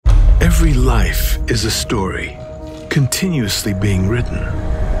Every life is a story, continuously being written.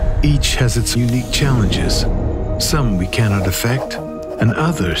 Each has its unique challenges, some we cannot affect, and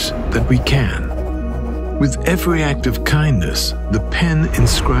others that we can. With every act of kindness, the pen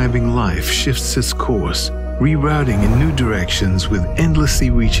inscribing life shifts its course, rerouting in new directions with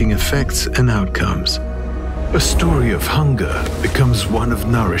endlessly reaching effects and outcomes. A story of hunger becomes one of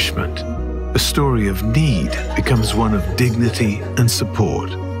nourishment. A story of need becomes one of dignity and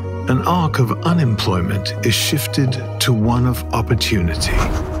support. An arc of unemployment is shifted to one of opportunity.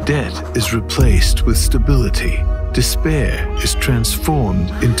 Debt is replaced with stability. Despair is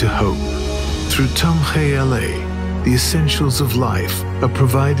transformed into hope. Through Tamkhay LA, the essentials of life are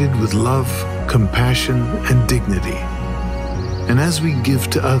provided with love, compassion, and dignity. And as we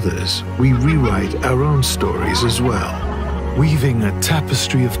give to others, we rewrite our own stories as well, weaving a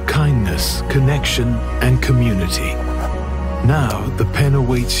tapestry of kindness, connection, and community. Now the pen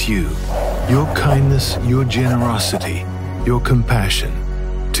awaits you, your kindness, your generosity, your compassion.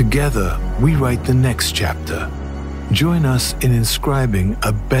 Together, we write the next chapter. Join us in inscribing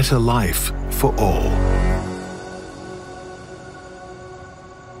a better life for all.